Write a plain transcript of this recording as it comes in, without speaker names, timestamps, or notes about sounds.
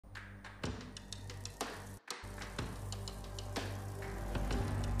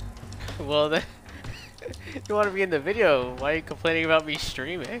Well, then, you want to be in the video. Why are you complaining about me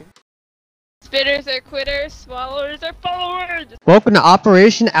streaming? Spitters are quitters, swallowers are followers! Welcome to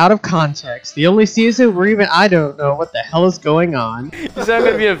Operation Out of Context, the only season where even I don't know what the hell is going on. You said I'm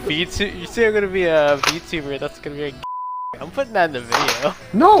gonna be a VTuber. You said I'm gonna be a VTuber. That's gonna be a. I'm putting that in the video.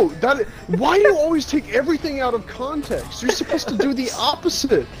 No, why do you always take everything out of context? You're supposed to do the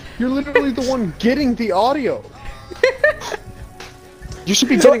opposite. You're literally the one getting the audio. You should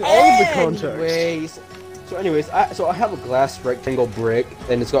be getting all of the context. Anyways, I have a glass rectangle brick,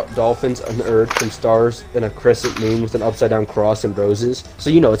 and it's got dolphins, an earth, some stars, and a crescent moon with an upside down cross and roses.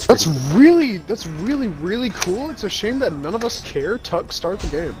 So you know it's. That's really cool. It's a shame that none of us care. Tuck, start the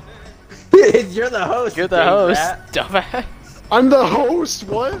game. You're the host. You're the host, dumbass. I'm the host.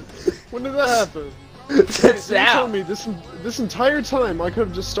 What? When did that happen? That's You now. told me this entire time I could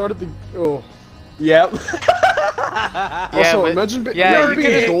have just started the. Oh. Yep. Also, imagine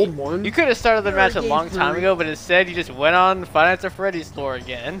being gold one. You could have started the match a long time ago, but instead you just went on FNAF Lore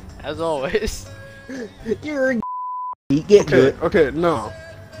again, as always. You're a get good. Okay, no.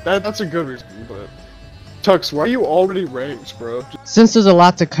 That's a good reason, but... Tux, why are you already ranked, bro? Since there's a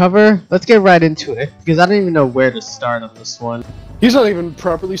lot to cover, let's get right into it, because I don't even know where to start on this one. He's not even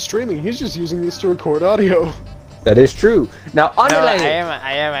properly streaming, he's just using this to record audio. That is true. Now, I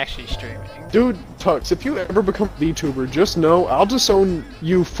am actually streaming. Dude, Tux, if you ever become a VTuber, just know I'll disown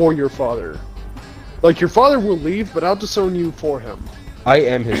you for your father. Like, your father will leave, but I'll disown you for him. I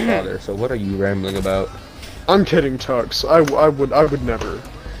am his father, so what are you rambling about? I'm kidding, Tux. I would never.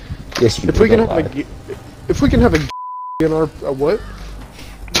 Yes, you If we can have a in our what?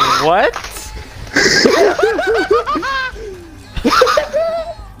 What?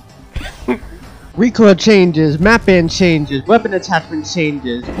 Recoil changes, map ban changes, weapon attachment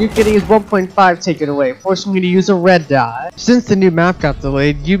changes. You're getting his 1.5 taken away, forcing me to use a red dot. Since the new map got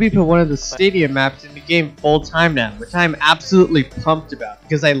delayed, UB put one of the stadium maps in the game full time now, which I'm absolutely pumped about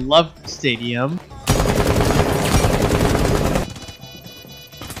because I love the stadium.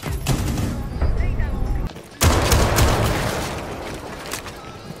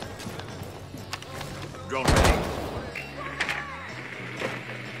 Drone ready.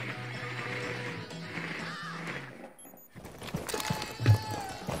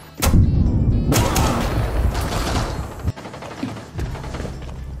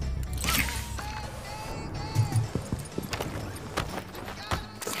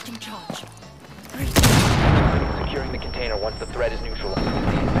 Setting charge. Securing the container once the threat is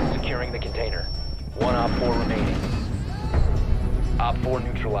neutralized. Securing the container. One Op 4 remaining. Op 4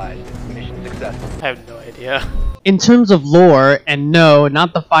 neutralized. Mission successful. I have no idea. In terms of lore, and no,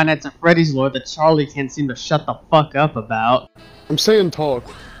 not the Five Nights at Freddy's lore that Charlie can't seem to shut the fuck up about. I'm saying talk.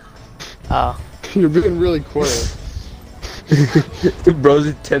 Oh. You're being really quiet. Bro's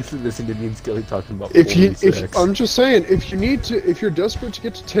intensely listening to me and Skelly talking about I'm just saying, if you're desperate to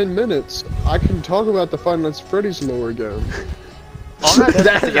get to 10 minutes, I can talk about the Five Nights at Freddy's lore again. I'm not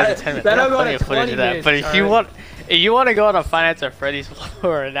desperate to get to 10 minutes. I that'll have go plenty to of footage 20 of that. minutes, But if you want to go on a FNAF Freddy's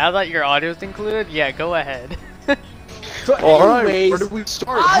Lore, now that your audio's included, yeah, go ahead. So Alright, anyways, where do we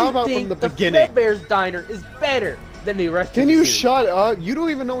start? How about from the beginning? Fredbear's Diner is better than the rest Can of the you series. shut up? You don't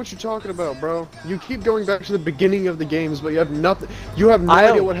even know what you're talking about, bro. You keep going back to the beginning of the games, but you have nothing. You have no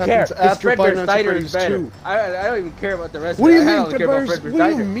idea what happens after Five Nights at Freddy's 2. I don't even care about the rest What do of you it. mean, I don't care about Fredbear's? Fredbear's What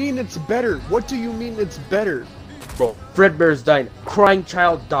do you Diner. mean it's better? What do you mean it's better? Bro, Fredbear's Diner. Crying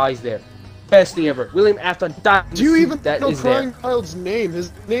child dies there. Best thing ever. William Afton died. Do you even that know is Crying there. Child's name?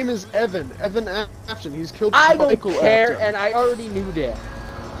 His name is Evan. Evan Afton. He's killed I don't Michael care, Afton. and I already knew that.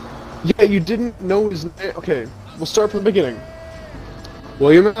 Yeah, you didn't know his name. Okay, we'll start from the beginning.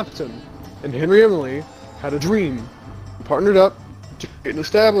 William Afton and Henry Emily had a dream. They partnered up to create an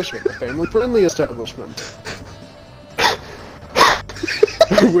establishment, a family-friendly establishment.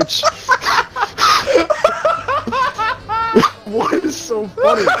 Which... What is so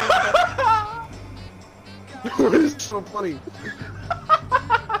funny? What is so funny?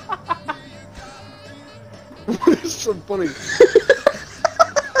 What is so funny?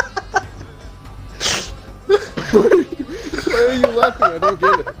 Why are you laughing? I don't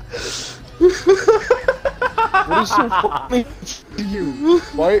get it. What is so funny to you?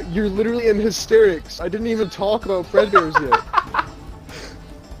 Why? You're literally in hysterics. I didn't even talk about Fredbear's yet.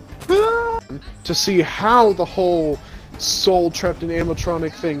 To see how the whole soul trapped in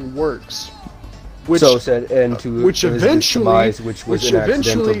animatronic thing works. Which eventually, demise, which was an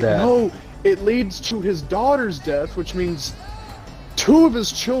accidental death. No, it leads to his daughter's death, which means 2 of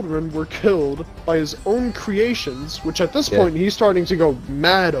his children were killed by his own creations, which at this point he's starting to go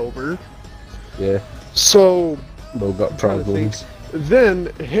mad over. Yeah. So, Mo got problems. Then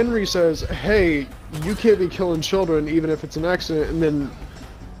Henry says, hey, you can't be killing children even if it's an accident, and then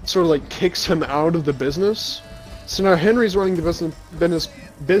sort of like kicks him out of the business. So now Henry's running the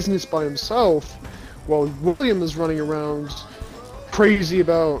business by himself, while William is running around crazy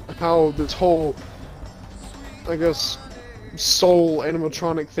about how this whole, I guess, soul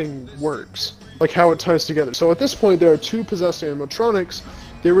animatronic thing works. Like how it ties together. So at this point there are two possessed animatronics,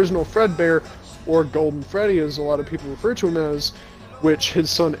 the original Fredbear, or Golden Freddy as a lot of people refer to him as, which his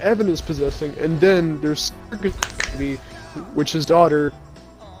son Evan is possessing, and then there's Circus Baby, which his daughter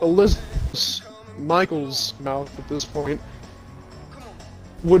Elizabeth, Michael's mouth at this point,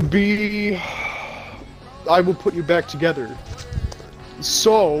 would be, I will put you back together.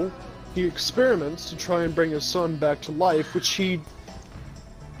 So he experiments to try and bring his son back to life, which he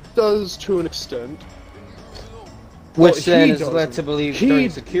does to an extent. Which then is led to believe during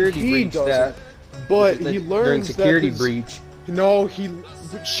security breach that. But he learns during security that breach. No,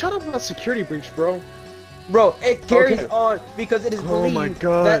 shut up about security breach, bro. Bro, it carries on because it is believed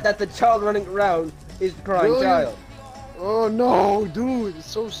that the child running around is the crying child. Oh no, dude, it's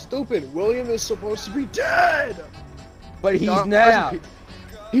so stupid. William is supposed to be dead! But he's not.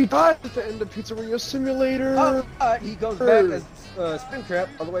 He died at the end of Pizzeria Simulator. He goes back as Springtrap,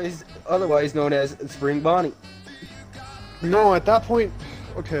 otherwise known as Spring Bonnie. No, at that point,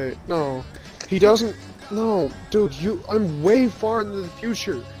 okay, no. He doesn't, no, dude, I'm way far into the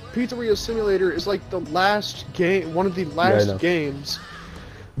future. Pizzeria Simulator is like the last game, one of the last games.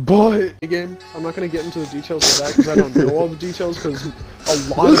 But, again, I'm not going to get into the details of that because I don't know all the details, because a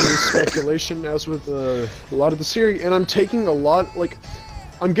lot of it is speculation, as with a lot of the series, and I'm taking a lot, like,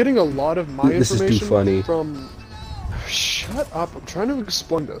 I'm getting a lot of my information from... Shut up, I'm trying to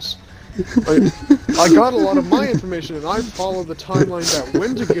explain this. I got a lot of my information, and I follow the timeline that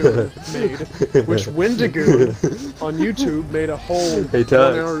Wendigo made, which Wendigo on YouTube made a whole 1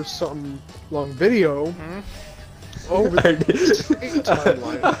 hour something long video over the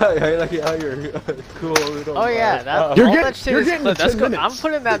timeline. I like how you're cool. Oh yeah, that, you're all getting, that shit you're is getting clip. That's good. I'm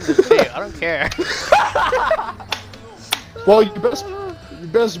putting that in the video. I don't care. Well, you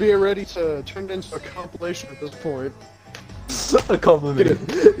best be ready to turn it into a compilation at this point. A compliment.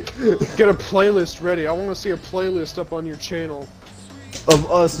 Get a playlist ready. I want to see a playlist up on your channel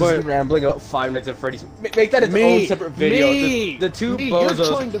of us just rambling about 5 Nights at Freddy's. Make that its own separate video. The two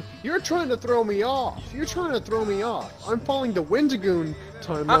bozos. You're trying to throw me off. You're trying to throw me off. I'm following the Wendigoon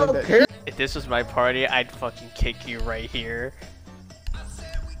timeline. I don't care. If this was my party, I'd fucking kick you right here.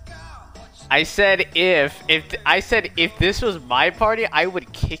 I said if this was my party, I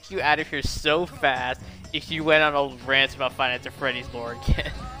would kick you out of here so fast if you went on a rant about Five Nights at Freddy's lore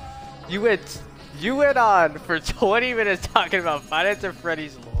again. You went on for 20 minutes talking about Five Nights at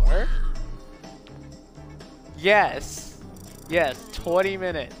Freddy's lore. Yes, 20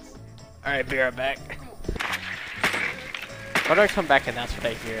 minutes. All right, be right back. Why do I come back and that's what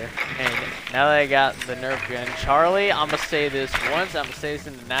I hear? And now that I got the Nerf gun, Charlie, I'm gonna say this once, I'm gonna say this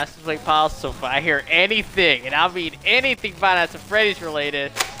in the Nasty Play pile, so if I hear anything, and I mean anything Five Nights at Freddy's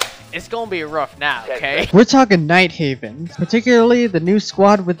related, it's gonna be rough now, okay? We're talking NightHaven, particularly the new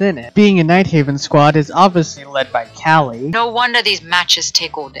squad within it. Being a NightHaven squad is obviously led by Callie. No wonder these matches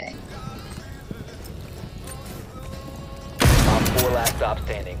take all day. Last stop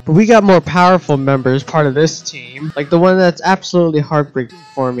standing. But we got more powerful members part of this team, like the one that's absolutely heartbreaking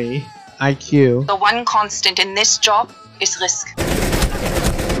for me, IQ. The one constant in this job is risk.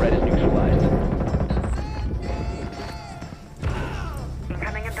 Threat is neutralized.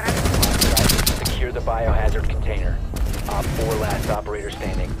 Secure the biohazard container. Op 4 last operator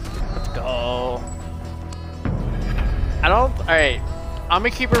standing. Let's go. Alright. I'm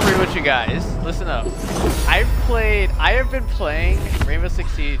gonna keep it real with you guys. Listen up. I have been playing Rainbow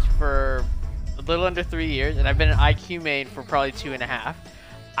Six Siege for a little under 3 years, and I've been an IQ main for probably 2.5.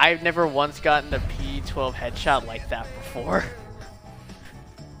 I've never once gotten a P12 headshot like that before.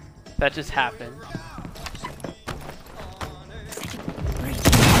 That just happened.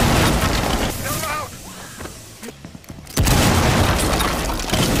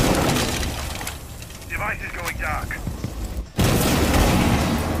 Device is going dark.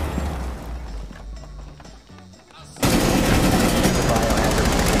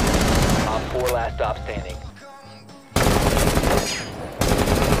 Op 4 last stop standing.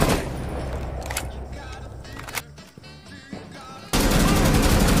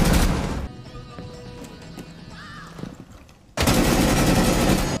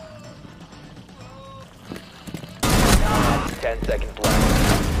 Ten seconds left.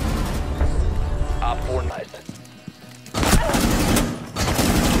 Op 4 nice.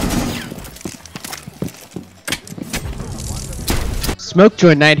 Smoke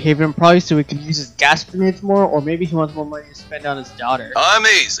joined NightHaven probably so he could use his gas grenades more, or maybe he wants more money to spend on his daughter. I'm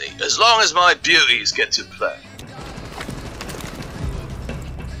easy, as long as my beauties get to play.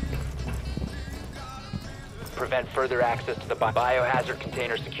 Prevent further access to the biohazard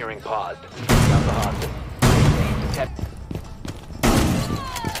container securing paused. Stop the hostage.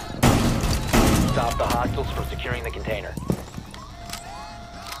 Stop the hostiles from securing the container.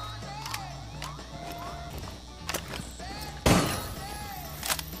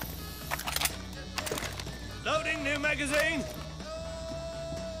 Loading new magazine.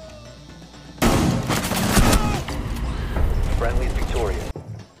 Friendly's victorious.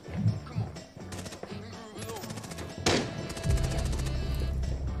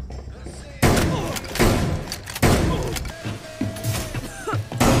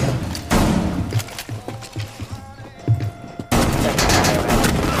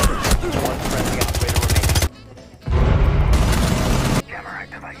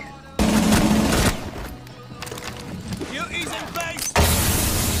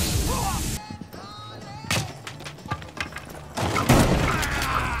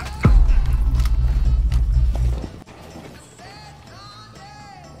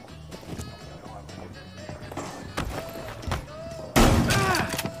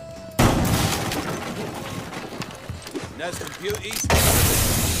 There's computers.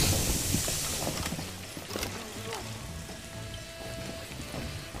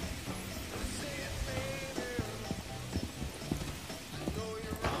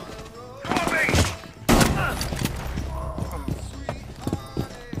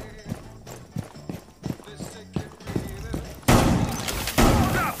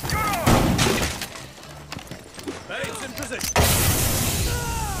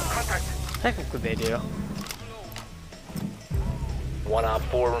 Technically they do. One Op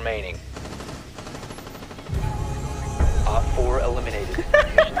 4 remaining. Op 4 eliminated.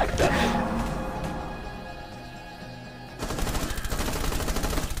 Mission successful.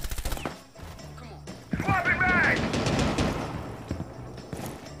 Swapping mag!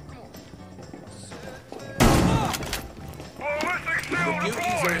 Ballistic shield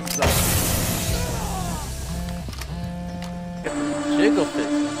deployed! Jiggle fit.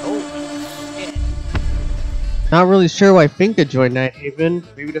 Oh. Not really sure why Finka joined NightHaven.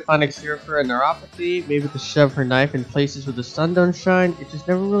 Maybe to find a cure for a neuropathy, maybe to shove her knife in places where the sun don't shine. It just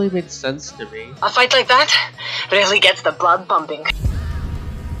never really made sense to me. A fight like that really gets the blood pumping.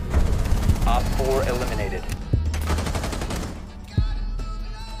 Op 4 eliminated.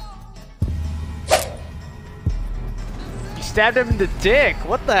 You stabbed him in the dick.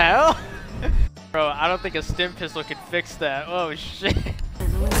 What the hell? Bro, I don't think a stim pistol can fix that. Oh shit.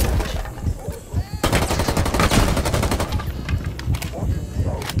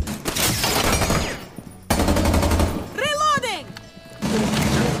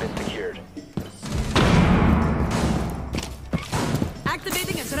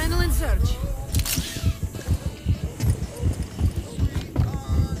 Surge.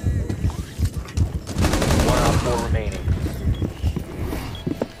 One Op 4 remaining.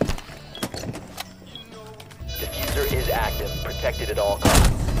 Diffuser is active, protected at all costs.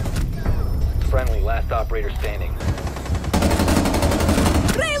 Friendly, last operator standing.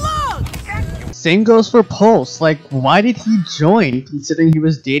 Reload! Same goes for Pulse. Like, why did he join considering he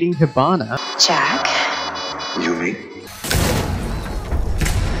was dating Hibana? Jack? Yumi?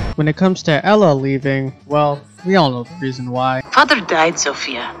 When it comes to Ella leaving, well, we all know the reason why. Father died,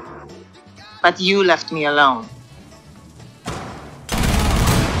 Sophia. But you left me alone.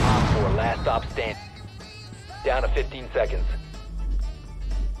 Op 4, last stop standing. Down to 15 seconds.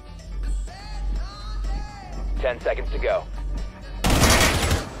 10 seconds to go. 5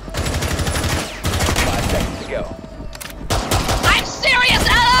 seconds to go. I'm serious,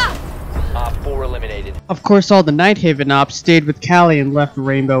 Ella! Op 4 eliminated. Of course, all the NightHaven ops stayed with Callie and left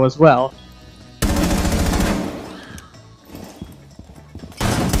Rainbow as well.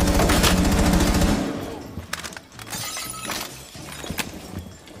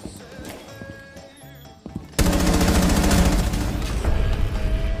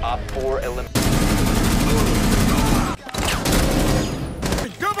 Op 4 eliminated.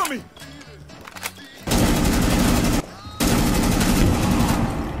 Cover me!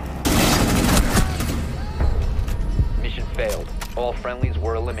 Mission failed. All friendlies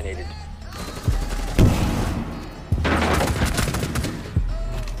were eliminated.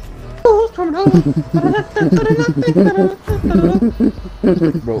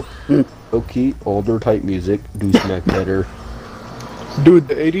 Bro, low-key, older type music, do smack better. Dude,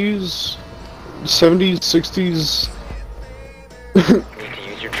 the 80s, 70s, 60s. Need to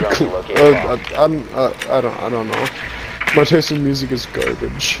use your drone to locate a bomb. I don't know. My taste in music is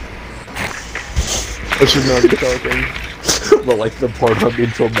garbage. I should not be talking. But like the Pornhub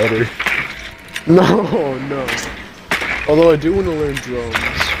intro better. No, no. Although I do want to learn drums.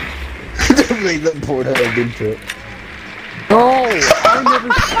 Make the Pornhub intro. No! I never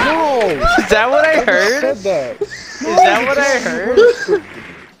no! Is that what I heard? Said that. Is that what I heard?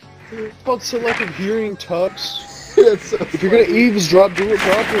 It's called selective hearing tucks. That's so If you're gonna eavesdrop, do it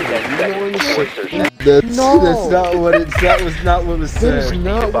properly. You know when to That's No! not what it. That was not what was That said. is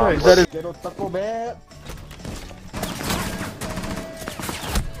not what I That said. is Taco Bell.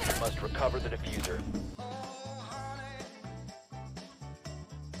 Must recover the diffuser.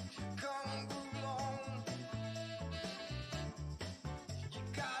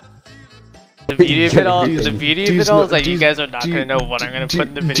 The beauty of it all, is like you guys are not gonna know what I'm gonna put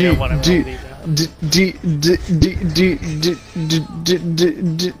in the video, what I'm gonna leave out.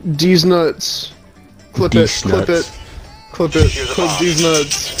 D's nuts. Clip it, clip it, clip it, clip D's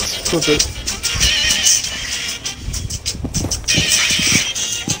nuts, clip it.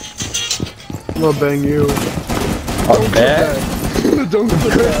 I'm gonna bang you. I'm bad. Don't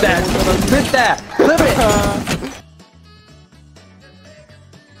clip that. Clip that. Clip it.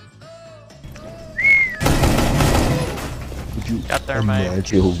 Got there, mate.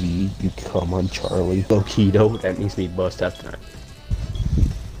 Imagine you come on Charlie. Loquito, that makes me bust after that.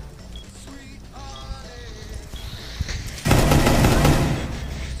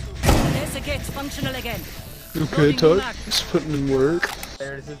 There's the gate's functional again. Okay, Tuck. Just putting in work.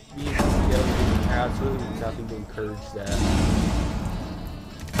 There's just being absolutely nothing to encourage that.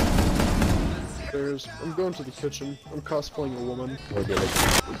 I'm going to the kitchen. I'm cosplaying a woman. Or did it?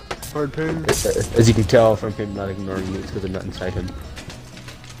 Hard pain. As you can tell from him not ignoring me, it's because I'm not inside him.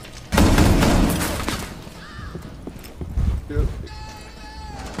 Yep.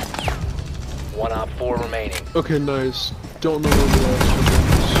 1 op 4 remaining. Okay, nice. Don't know where the last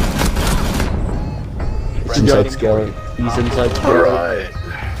one is. He's inside Skelly. He's inside Skelly. Alright.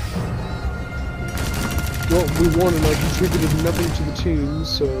 Well, we won and I contributed nothing to the team,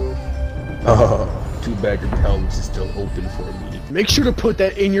 so... Oh, too bad your talent is still open for me. Make sure to put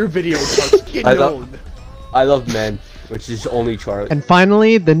that in your video, Tuck. Get known. I love men, which is only Charlie. And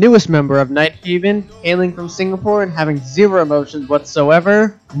finally, the newest member of NightHaven, hailing from Singapore and having zero emotions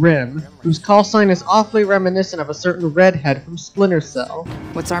whatsoever, Grim, whose call sign is awfully reminiscent of a certain redhead from Splinter Cell.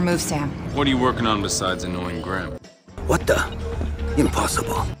 What's our move, Sam? What are you working on besides annoying Graham? What the?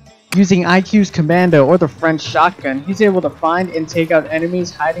 Impossible. Using IQ's commando or the French shotgun, he's able to find and take out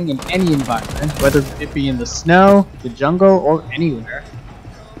enemies hiding in any environment, whether it be in the snow, the jungle, or anywhere.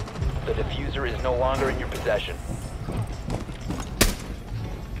 The diffuser is no longer in your possession.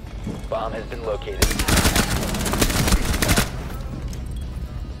 Bomb has been located.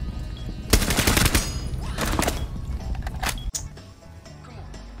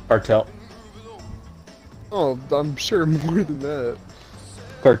 Cartel. Oh, I'm sure more than that.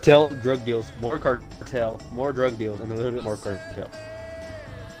 Cartel, drug deals, more cartel, more drug deals, and a little bit more cartel.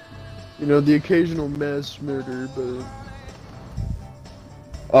 You know, the occasional mass murder, but...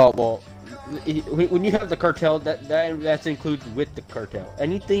 Oh, well, when you have the cartel, that's included with the cartel.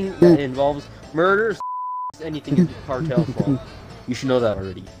 Anything that involves murders, anything is the cartel's fault. You should know that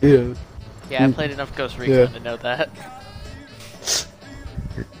already. Yeah. Yeah, I played enough Ghost Recon to know that.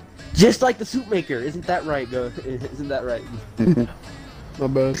 Just like the soup maker, isn't that right, Isn't that right?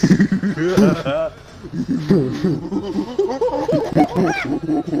 Not bad.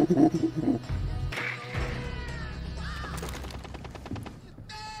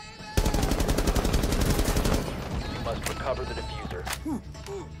 Must recover the diffuser.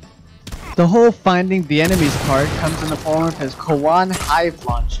 The whole finding the enemy's part comes in the form of his Kawan Hive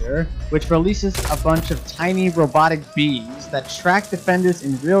Launcher, which releases a bunch of tiny robotic bees that track defenders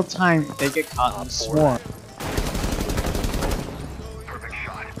in real time if they get caught in the swarm. Perfect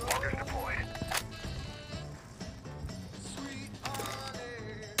shot. Walkers deployed.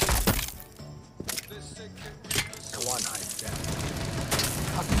 One hive down.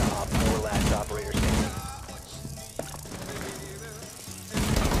 Op 4 last operator standing.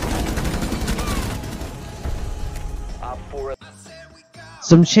 Op 4.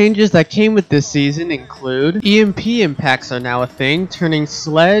 Some changes that came with this season include EMP impacts are now a thing, turning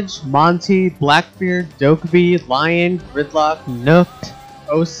Sledge, Monty, Blackbeard, Dokeby, Lion, Gridlock, Nooked,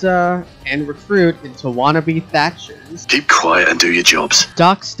 Osa, and Recruit into wannabe Thatchers. Keep quiet and do your jobs.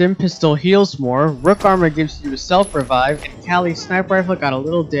 Doc Stim Pistol heals more, Rook Armor gives you a self-revive, and Cali Sniper Rifle got a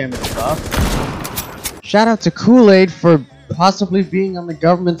little damage buff. Shout out to CoolAid for possibly being on the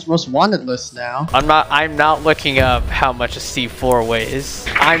government's most wanted list now. I'm not looking up how much a C4 weighs.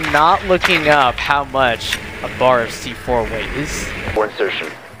 I'm not looking up how much a bar of C4 weighs. For insertion.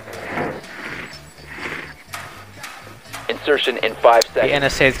 Insertion in 5 The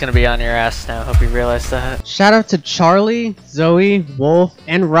seconds. NSA is gonna be on your ass now. Hope you realize that. Shout out to Charlie, Zoe, Wolf,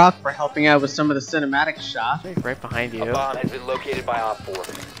 and Rock for helping out with some of the cinematic shots. Right behind you. A bomb has been located by Op 4.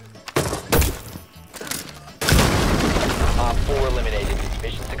 Op 4 eliminated.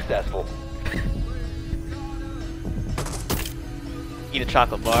 Mission successful. Eat a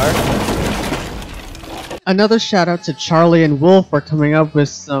chocolate bar. Another shout out to Charlie and Wolf for coming up with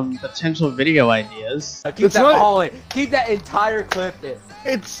some potential video ideas. Keep It's that not- all in. Keep that entire clip in.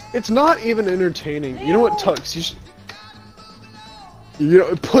 It's not even entertaining. You know what, Tux? You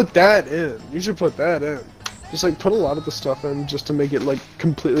know, put that in. You should put that in. Just like put a lot of the stuff in just to make it like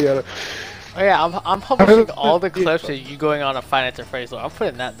completely out of. Oh yeah, I'm publishing all the clips of you going on a Five Nights at Freddy's Lore. I'm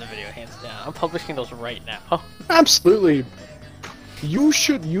putting that in the video, hands down. I'm publishing those right now. Absolutely. You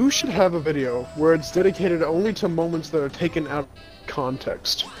should have a video where it's dedicated only to moments that are taken out of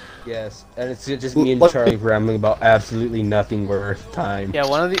context. Yes, and it's just me and Charlie rambling about absolutely nothing worth time. Yeah,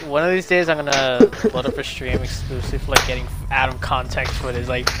 one of these days I'm gonna load up a stream exclusive for like getting out of context footage.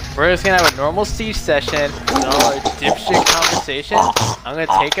 Like we're just gonna have a normal Siege session, and all our dipshit conversation. I'm gonna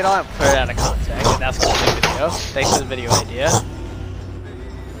take it all and put it out of context, and that's gonna be the video. Thanks for the video idea.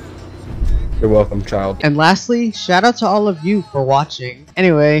 You're welcome, child. And lastly, shout out to all of you for watching.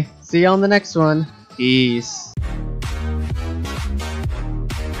 Anyway, see you on the next one. Peace.